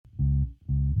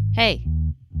Hey,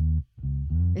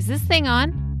 is this thing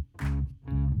on?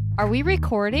 Are we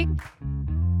recording?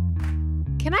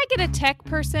 Can I get a tech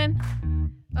person?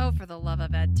 Oh, for the love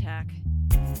of ed tech.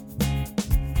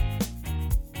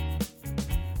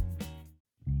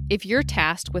 If you're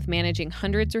tasked with managing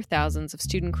hundreds or thousands of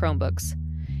student Chromebooks,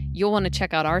 you'll want to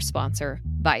check out our sponsor,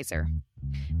 Visor.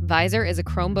 Visor is a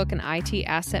Chromebook and IT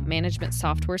asset management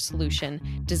software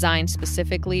solution designed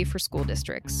specifically for school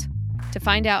districts. To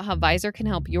find out how Visor can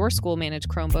help your school manage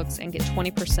Chromebooks and get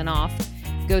 20% off,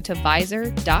 go to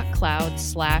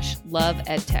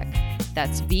visor.cloud/loveedtech.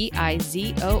 That's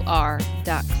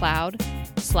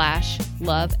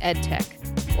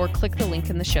VIZOR.cloud/loveedtech, or click the link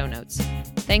in the show notes.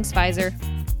 Thanks, Visor.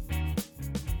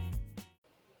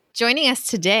 Joining us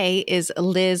today is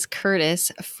Liz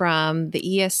Curtis from the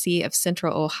ESC of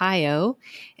Central Ohio,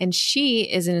 and she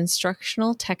is an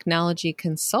instructional technology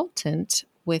consultant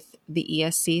with the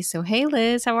ESC. So, hey,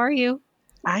 Liz, how are you?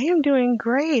 I am doing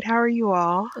great. How are you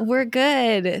all? We're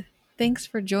good. Thanks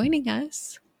for joining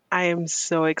us. I am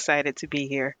so excited to be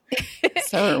here.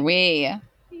 So are we.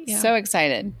 Yeah. So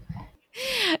excited.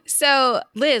 So,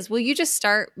 Liz, will you just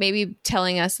start maybe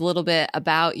telling us a little bit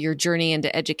about your journey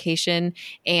into education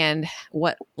and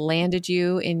what landed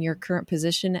you in your current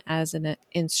position as an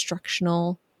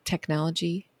instructional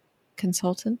technology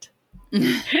consultant?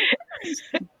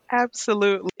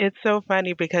 Absolutely. It's so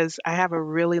funny because I have a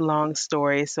really long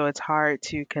story, so it's hard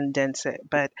to condense it.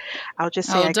 But I'll just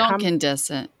say,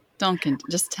 condense it.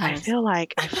 Just tell us. I feel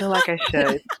like I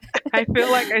should. I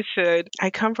feel like I should.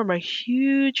 I come from a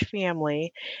huge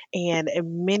family, and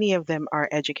many of them are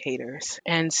educators.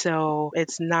 And so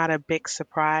it's not a big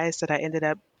surprise that I ended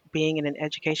up being in an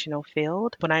educational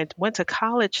field. When I went to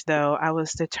college, though, I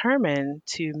was determined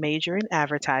to major in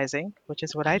advertising, which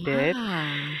is what I did.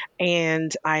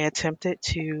 And I attempted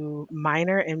to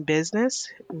minor in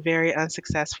business very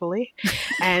unsuccessfully.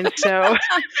 And so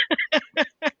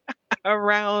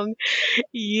around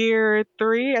year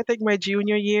 3, I think my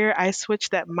junior year, I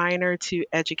switched that minor to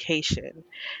education.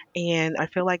 And I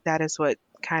feel like that is what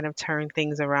kind of turned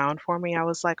things around for me. I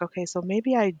was like, okay, so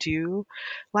maybe I do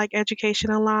like education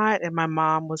a lot. And my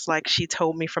mom was like, she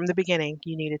told me from the beginning,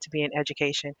 you needed to be in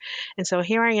education. And so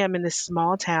here I am in this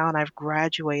small town. I've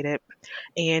graduated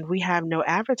and we have no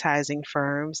advertising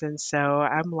firms. And so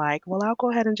I'm like, well, I'll go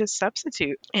ahead and just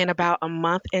substitute. And about a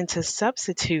month into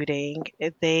substituting,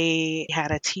 they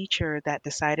had a teacher that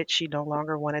decided she no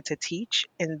longer wanted to teach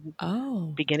in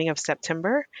beginning of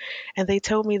September. And they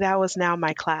told me that was now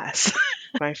my class.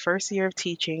 My first year of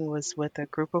teaching was with a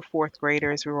group of fourth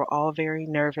graders. We were all very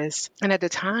nervous. And at the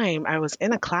time, I was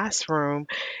in a classroom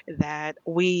that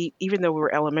even though we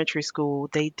were elementary school,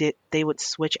 they would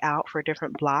switch out for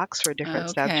different blocks for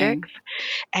different subjects.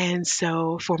 And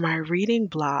so for my reading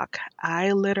block,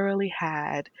 I literally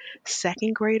had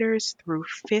second graders through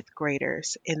fifth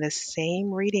graders in the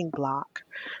same reading block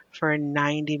for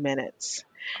 90 minutes.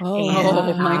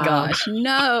 Oh my gosh,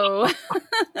 no. As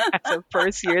a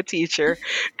first year teacher,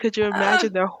 could you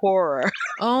imagine the horror?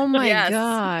 Oh my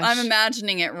gosh. I'm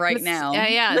imagining it now.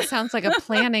 Yeah, it sounds like a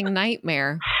planning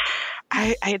nightmare.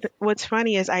 What's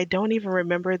funny is I don't even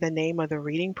remember the name of the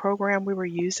reading program we were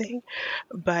using,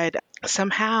 but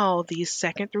somehow these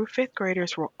second through fifth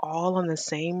graders were all on the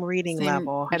same reading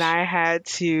level, and I had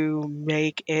to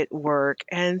make it work.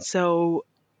 And so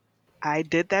I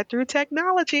did that through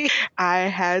technology. I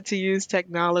had to use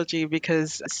technology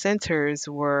because centers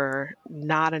were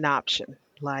not an option.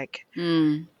 I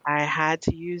had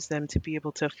to use them to be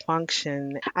able to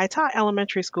function. I taught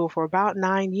elementary school for about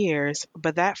 9 years,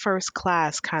 but that first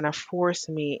class kind of forced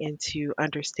me into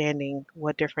understanding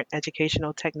what different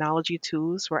educational technology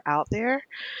tools were out there.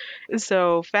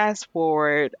 So fast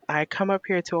forward, I come up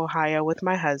here to Ohio with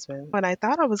my husband, and I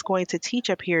thought I was going to teach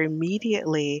up here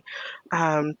immediately.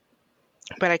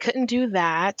 But I couldn't do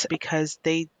that because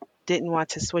they didn't want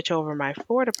to switch over my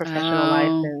Florida professional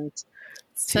license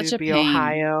to be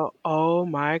Ohio. Oh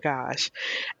my gosh.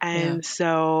 And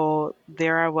so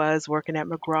there I was working at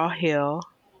McGraw-Hill,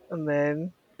 and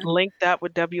then linked up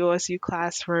with WSU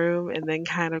Classroom, and then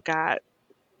kind of got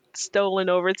stolen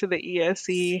over to the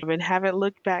ESC and haven't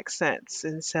looked back since.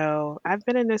 And so I've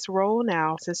been in this role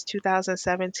now since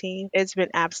 2017. It's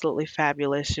been absolutely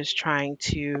fabulous just trying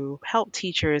to help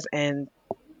teachers and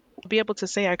be able to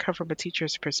say I come from a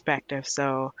teacher's perspective.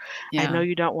 So I know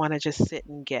you don't want to just sit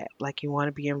and get, like you want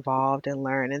to be involved and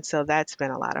learn. And so that's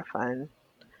been a lot of fun.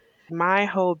 My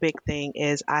whole big thing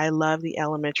is I love the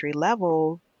elementary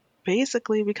level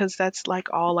basically because that's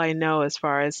like all I know as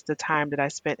far as the time that I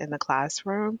spent in the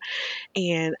classroom.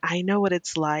 And I know what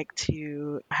it's like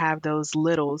to have those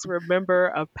littles remember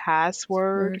a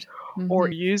password Word. or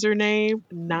Mhm. username.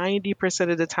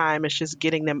 90% of the time, it's just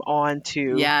getting them on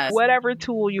to Yes. whatever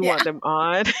tool you Yeah. want them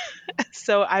on.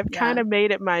 So I've kind Yeah. of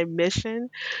made it my mission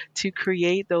to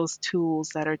create those tools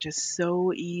that are just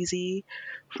so easy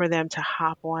for them to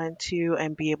hop onto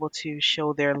and be able to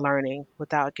show their learning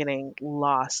without getting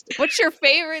lost. What's your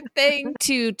favorite thing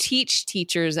to teach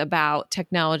teachers about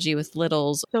technology with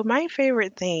littles? So my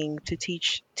favorite thing to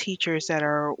teach teachers that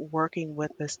are working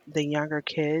with the younger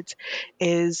kids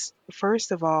is,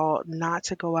 first of all, not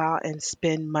to go out and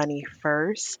spend money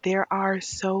first. There are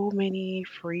so many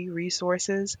free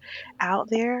resources out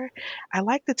there. I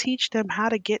like to teach them how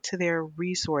to get to their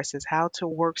resources, how to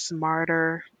work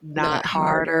smarter, not Not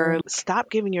harder. harder. Stop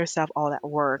giving yourself all that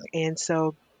work. And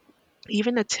so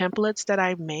even the templates that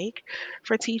I make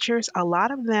for teachers, a lot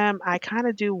of them I kind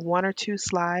of do one or two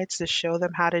slides to show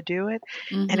them how to do it.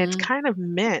 And it's Mm-hmm. kind of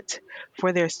meant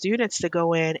for their students to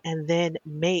go in and then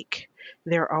make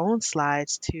their own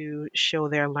slides to show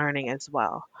their learning as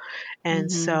well. And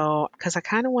Mm-hmm. so, because I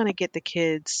kind of want to get the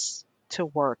kids to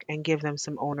work and give them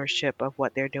some ownership of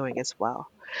what they're doing as well.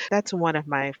 That's one of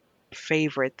my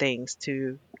favorite things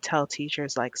to tell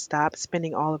teachers, like, stop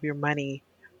spending all of your money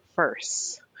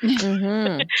first.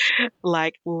 Mm-hmm.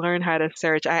 Like, learn how to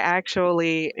search. I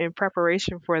actually, in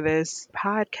preparation for this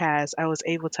podcast, I was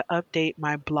able to update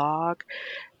my blog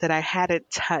that I hadn't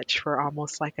touched for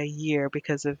almost like a year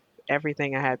because of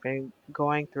everything I had been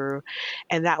going through.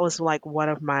 And that was like one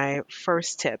of my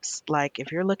first tips. Like,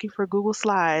 if you're looking for Google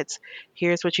Slides,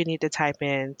 here's what you need to type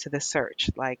in to the search.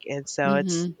 Like, and so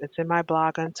Mm-hmm. it's in my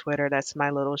blog on Twitter. That's my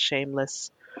little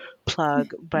shameless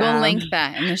plug. But We'll link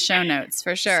that in the show notes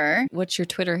for sure. What's your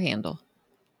Twitter handle?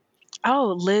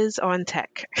 oh, Liz on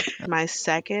Tech. My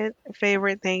second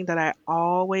favorite thing that I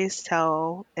always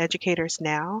tell educators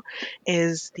now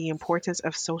is the importance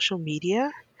of social media.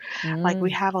 Like,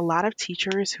 we Mm. have a lot of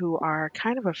teachers who are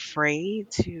kind of afraid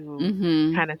to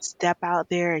Mm-hmm. kind of step out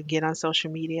there and get on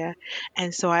social media.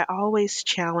 And so I always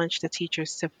challenge the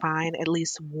teachers to find at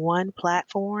least one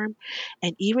platform.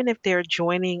 And even if they're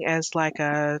joining as like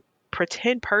a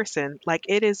pretend person, like,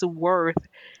 it is worth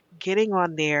getting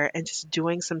on there and just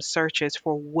doing some searches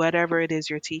for whatever it is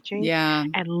you're teaching Yeah.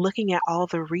 and looking at all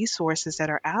the resources that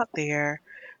are out there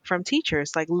from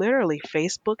teachers. Like, literally,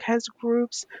 Facebook has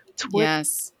groups,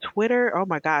 Yes. Twitter, oh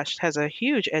my gosh, has a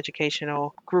huge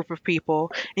educational group of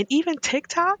people, and even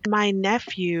TikTok. My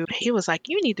nephew, he was like,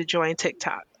 "You need to join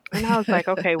TikTok." And I was like,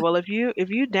 okay, well, if you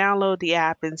download the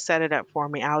app and set it up for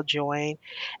me, I'll join.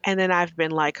 And then I've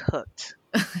been like hooked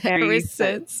Ever ever since.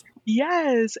 since.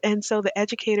 Yes. And so the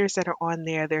educators that are on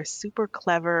there, they're super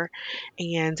clever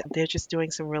and they're just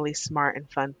doing some really smart and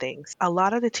fun things. A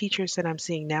lot of the teachers that I'm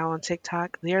seeing now on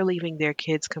TikTok, they're leaving their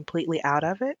kids completely out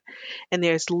of it. And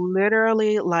there's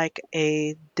literally like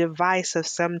a device of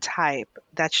some type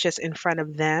that's just in front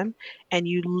of them. And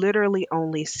you literally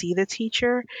only see the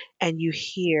teacher and you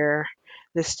hear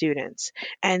the students.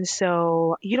 And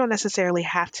so you don't necessarily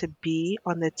have to be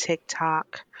on the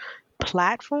TikTok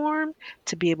platform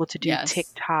to be able to do Yes.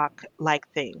 TikTok like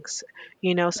things.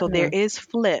 So there True. is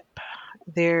Flip.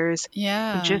 There's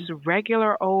Yeah. just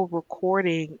regular old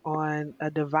recording on a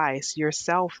device, your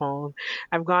cell phone.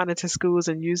 I've gone into schools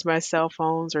and used my cell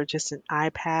phones or just an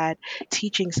iPad,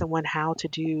 teaching someone how to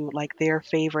do like their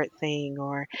favorite thing,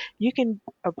 or you can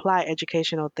apply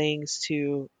educational things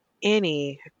to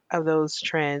any of those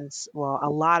trends. Well, a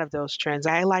lot of those trends.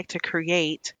 I like to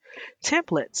create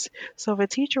templates. So if a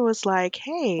teacher was like,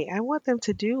 hey, I want them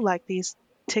to do like these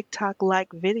TikTok like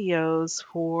videos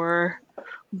for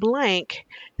blank,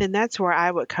 then that's where I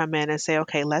would come in and say,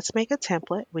 okay, let's make a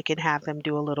template. We can have them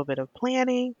do a little bit of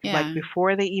planning. Like, Yeah.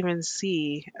 before they even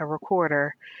see a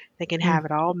recorder, they can Mm. have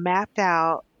it all mapped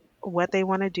out, what they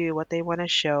want to do, what they want to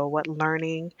show, what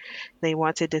learning they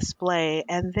want to display,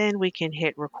 and then we can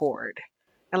hit record.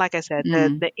 And like I said, the,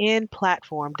 Mm. the end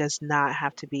platform does not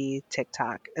have to be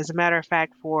TikTok. As a matter of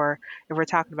fact, if we're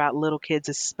talking about little kids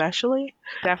especially,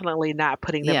 definitely not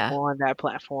putting them Yeah. on that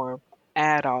platform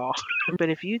at all. But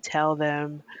if you tell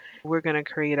them we're going to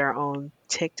create our own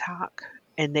TikTok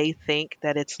and they think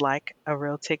that it's like a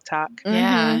real TikTok,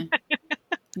 Yeah. Mhm.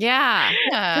 Yeah. Because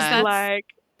Yeah. that's like,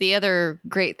 the other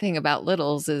great thing about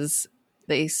littles is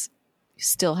they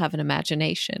still have an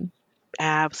imagination.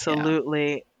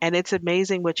 Absolutely. And it's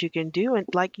amazing what you can do. And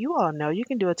like you all know, you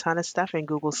can do a ton of stuff in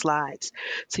Google Slides.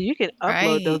 So you can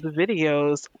upload those Right.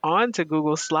 videos onto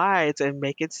Google Slides and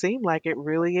make it seem like it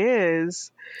really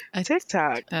is I,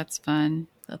 TikTok. that's fun.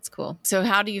 That's cool. So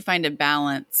how do you find a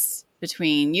balance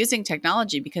between using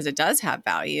technology because it does have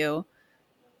value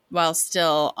while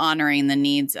still honoring the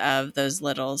needs of those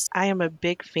littles? I am a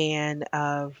big fan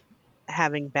of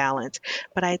having balance,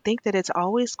 but I think that it's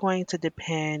always going to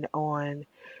depend on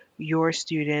your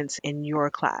students in your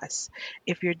class.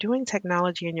 If you're doing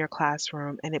technology in your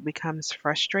classroom and it becomes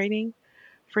frustrating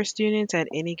for students at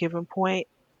any given point,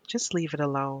 just leave it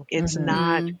alone. It's Mhm.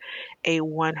 not Mm, a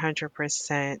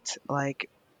 100% like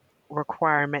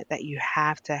requirement that you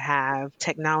have to have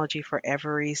technology for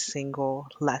every single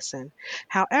lesson.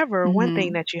 However, one thing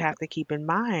mhm. that you have to keep in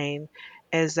mind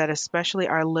is that, especially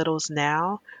our littles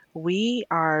now, we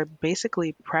are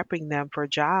basically prepping them for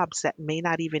jobs that may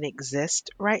not even exist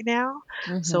right now.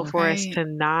 So, Mhm. for us Right. to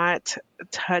not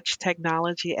touch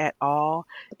technology at all,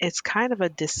 it's kind of a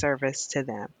disservice to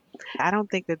them. I don't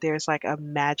think that there's like a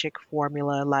magic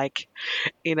formula, like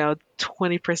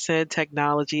 20%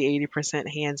 technology, 80%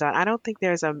 hands on. I don't think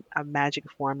there's a magic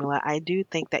formula. I do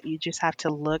think that you just have to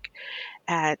look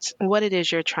at what it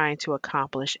is you're trying to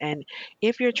accomplish. And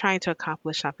if you're trying to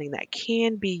accomplish something that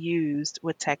can be used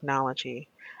with technology,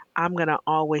 I'm going to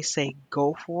always say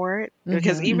go for it,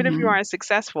 because Mhm. even if you Mhm. aren't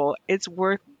successful, it's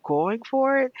worth going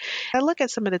for it. I look at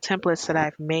some of the templates that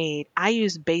I've made. I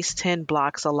use base 10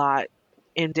 blocks a lot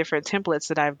in different templates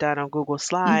that I've done on Google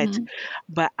Slides, Mhm.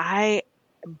 but I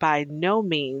by no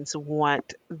means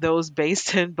want those base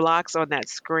 10 blocks on that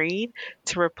screen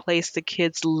to replace the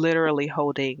kids literally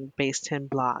holding base 10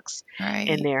 blocks in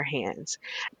Right. their hands.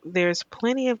 There's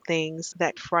plenty of things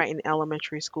that frighten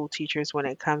elementary school teachers when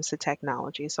it comes to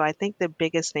technology. So I think the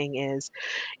biggest thing is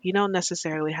you don't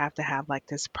necessarily have to have like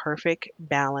this perfect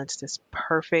balance, this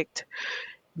perfect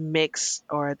mix,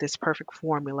 or this perfect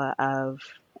formula of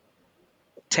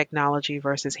technology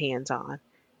versus hands on.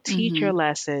 Teach your Mhm.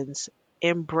 lessons,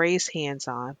 embrace hands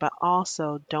on, but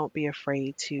also don't be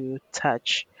afraid to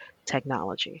touch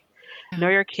technology. Know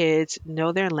Yeah. your kids,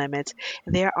 know their limits.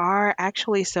 There are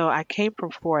actually, so I came from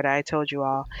Florida, I told you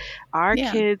all, our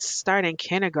Yeah. kids start in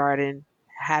kindergarten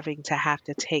having to have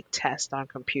to take tests on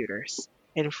computers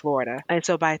in Florida. And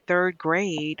so by third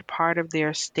grade, part of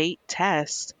their state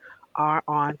tests are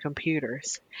on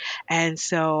computers. And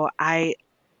so I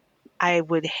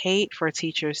would hate for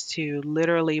teachers to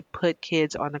literally put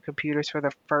kids on the computers for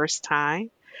the first time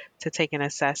to take an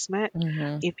assessment.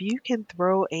 Mhm. If you can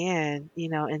throw in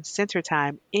center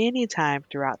time, anytime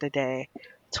throughout the day,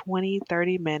 20,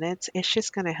 30 minutes, it's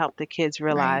just going to help the kids Right.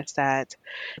 realize that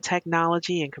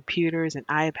technology and computers and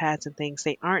iPads and things,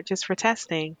 they aren't just for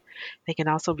testing, they can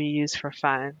also be used for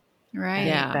fun. And Right.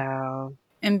 Yeah. so,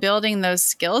 And building those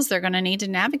skills they're going to need to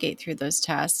navigate through those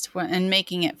tests and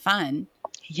making it fun.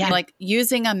 yeah, Like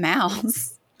using a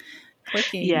mouse,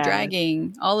 clicking, yeah,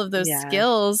 dragging, all of those yeah.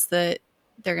 skills that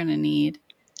they're going to need.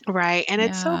 Right. And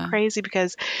it's so Yeah. crazy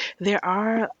because there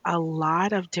are a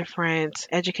lot of different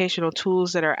educational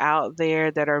tools that are out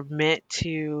there that are meant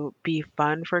to be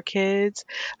fun for kids.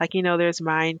 Like, there's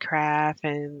Minecraft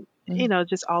and, Mhm.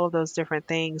 just all of those different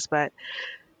things. But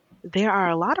there are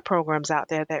a lot of programs out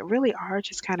there that really are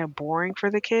just kind of boring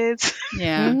for the kids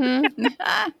Yeah. Mhm.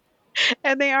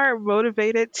 and they aren't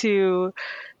motivated to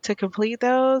complete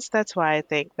those. That's why I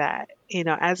think that,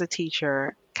 as a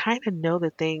teacher, kind of know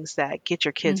the things that get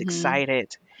your kids Mhm.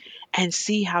 excited and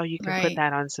see how you can put Right.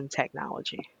 that on some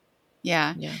technology.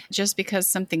 Yeah. Yeah. Just because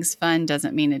something's fun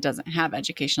doesn't mean it doesn't have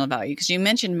educational value. Because you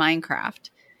mentioned Minecraft.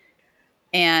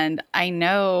 And I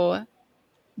know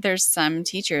there's some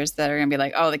teachers that are going to be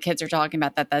like, oh, the kids are talking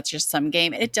about that. That's just some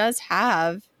game. It does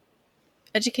have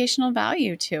educational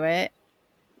value to it.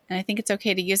 And I think it's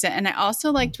okay to use it. And I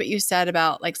also liked what you said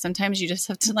about like sometimes you just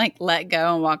have to like let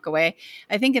go and walk away.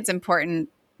 I think it's important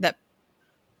that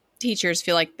teachers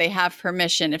feel like they have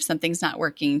permission if something's not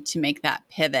working to make that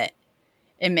pivot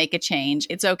and make a change.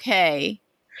 It's okay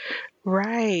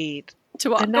Right. to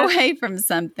And walk that's away from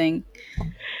something.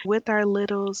 with our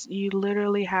littles, you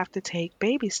literally have to take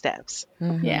baby steps.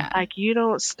 Mhm. Yeah. Like you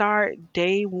don't start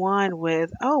day one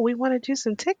with, oh, we want to do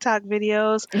some TikTok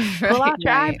videos. Pull Right. out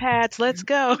your Right. iPads, let's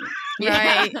go. Yeah.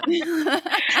 Right.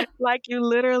 Like you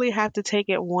literally have to take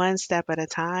it one step at a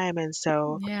time. And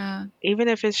so Yeah. even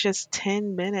if it's just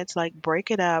 10 minutes, like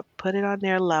break it up, put it on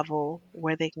their level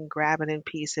where they can grab it in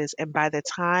pieces. And by the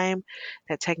time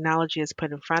that technology is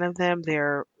put in front of them,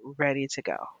 they're ready to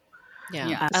go. Yeah.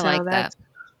 Yeah. I So like that. that's,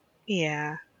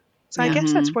 yeah. So I Yeah.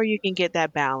 guess that's where you can get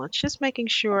that balance, just making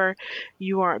sure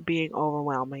you aren't being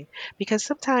overwhelming. Because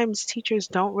sometimes teachers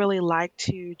don't really like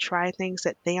to try things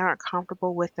that they aren't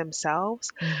comfortable with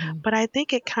themselves. Mhm. But I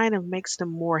think it kind of makes them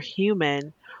more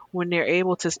human when they're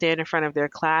able to stand in front of their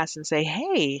class and say,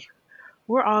 hey,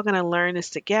 we're all going to learn this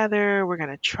together. We're going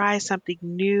to try something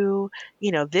new.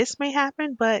 This may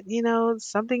happen, but,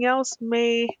 something else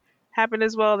may happen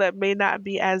as well that may not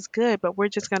be as good, but we're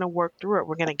just going to work through it.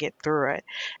 We're going to get through it.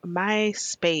 My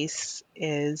space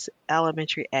is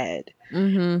elementary ed.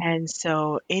 Mhm. And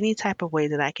so any type of way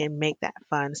that I can make that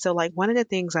fun. So like one of the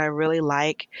things I really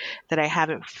like that I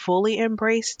haven't fully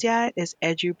embraced yet is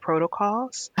Edu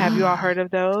protocols. Have you all heard of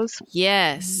those?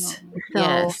 Yes. So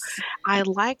Yes. I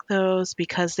like those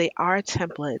because they are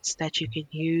templates that you can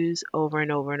use over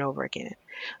and over and over again,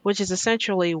 which is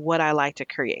essentially what I like to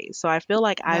create. So I feel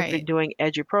like I've been Right. doing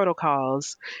Edu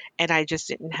protocols and I just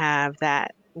didn't have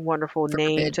that wonderful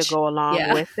name to Verbiage. go along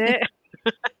Yeah. with it.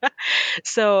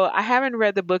 So I haven't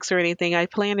read the books or anything. I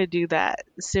plan to do that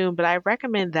soon, but I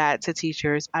recommend that to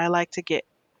teachers. I like to get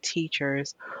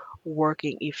teachers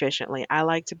working efficiently. I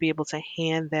like to be able to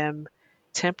hand them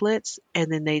templates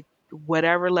and then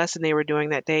whatever lesson they were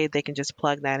doing that day, they can just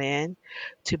plug that in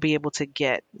to be able to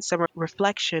get some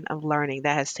reflection of learning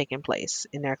that has taken place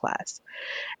in their class.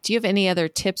 Do you have any other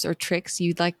tips or tricks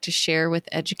you'd like to share with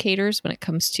educators when it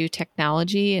comes to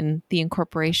technology and the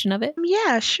incorporation of it?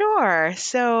 Yeah, sure.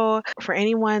 So, for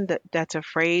anyone that's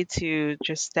afraid to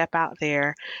just step out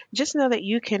there, just know that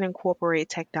you can incorporate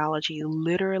technology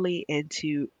literally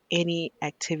into any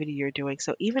activity you're doing.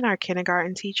 So, even our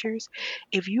kindergarten teachers,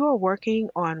 if you are working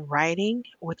on writing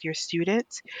with your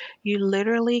students, you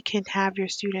literally can have your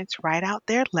students write out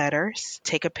their letters,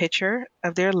 take a picture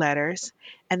of their letters,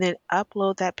 and then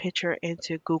upload that picture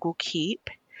into Google Keep.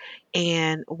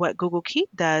 And what Google Keep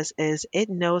does is it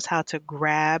knows how to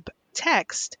grab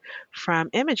text from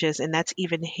images, and that's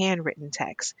even handwritten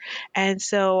text. And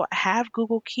so have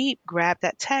Google Keep grab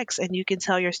that text, and you can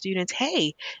tell your students,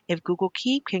 hey, if Google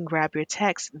Keep can grab your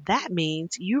text, that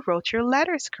means you wrote your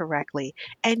letters correctly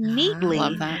and Love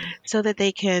neatly that. so that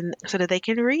they can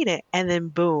read it. And then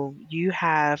boom, you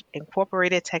have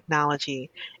incorporated technology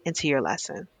into your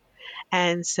lesson.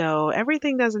 And so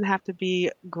everything doesn't have to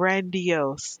be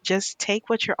grandiose. Just take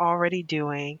what you're already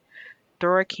doing,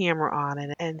 throw a camera on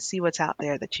it, and see what's out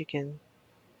there that you can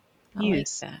I like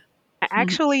use. that. I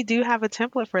actually do have a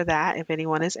template for that if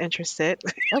anyone is interested.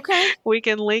 Okay. We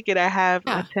can link it. I have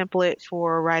Yeah. a template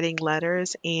for writing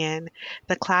letters, and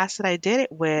the class that I did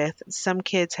it with, some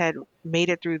kids had made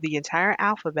it through the entire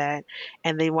alphabet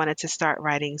and they wanted to start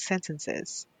writing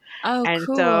sentences. Oh, And so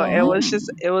cool.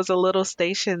 it was a little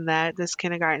station that this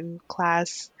kindergarten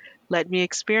class let me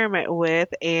experiment with.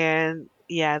 And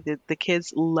yeah, the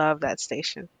kids love that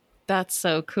station. That's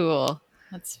so cool.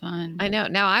 That's fun. I know.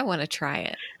 Now I want to try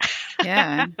it.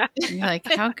 Yeah. You're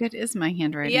like, how good is my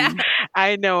handwriting? Yeah.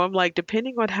 I know. I'm like,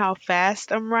 depending on how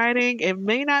fast I'm writing, it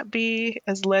may not be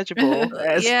as legible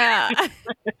as. Yeah.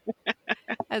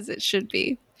 As it should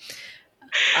be.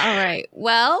 All right.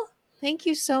 Well, thank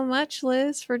you so much,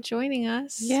 Liz, for joining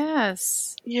us.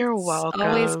 Yes. You're It's welcome.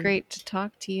 always great to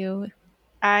talk to you.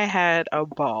 I had a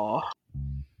ball.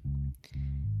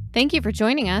 Thank you for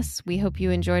joining us. We hope you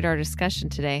enjoyed our discussion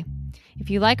today. If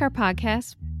you like our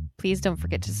podcast, please don't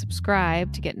forget to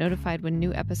subscribe to get notified when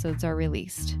new episodes are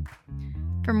released.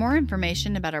 For more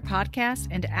information about our podcast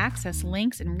and to access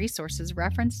links and resources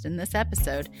referenced in this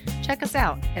episode, check us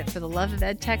out at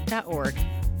fortheloveofedtech.org.